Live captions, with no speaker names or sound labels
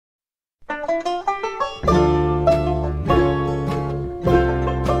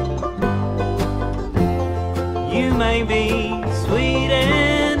may be sweet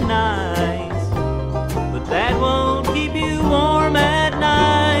and nice, but that won't keep you warm at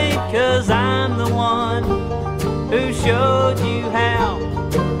night, 'cause I'm the one who showed you how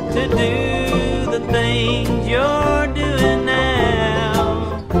to do the things you're doing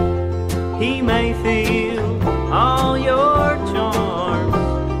now. He may feel all your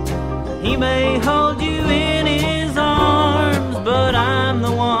charms, he may hold you in his arms, but I'm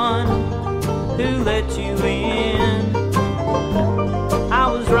the one who let you in. I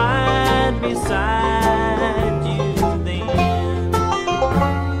was right beside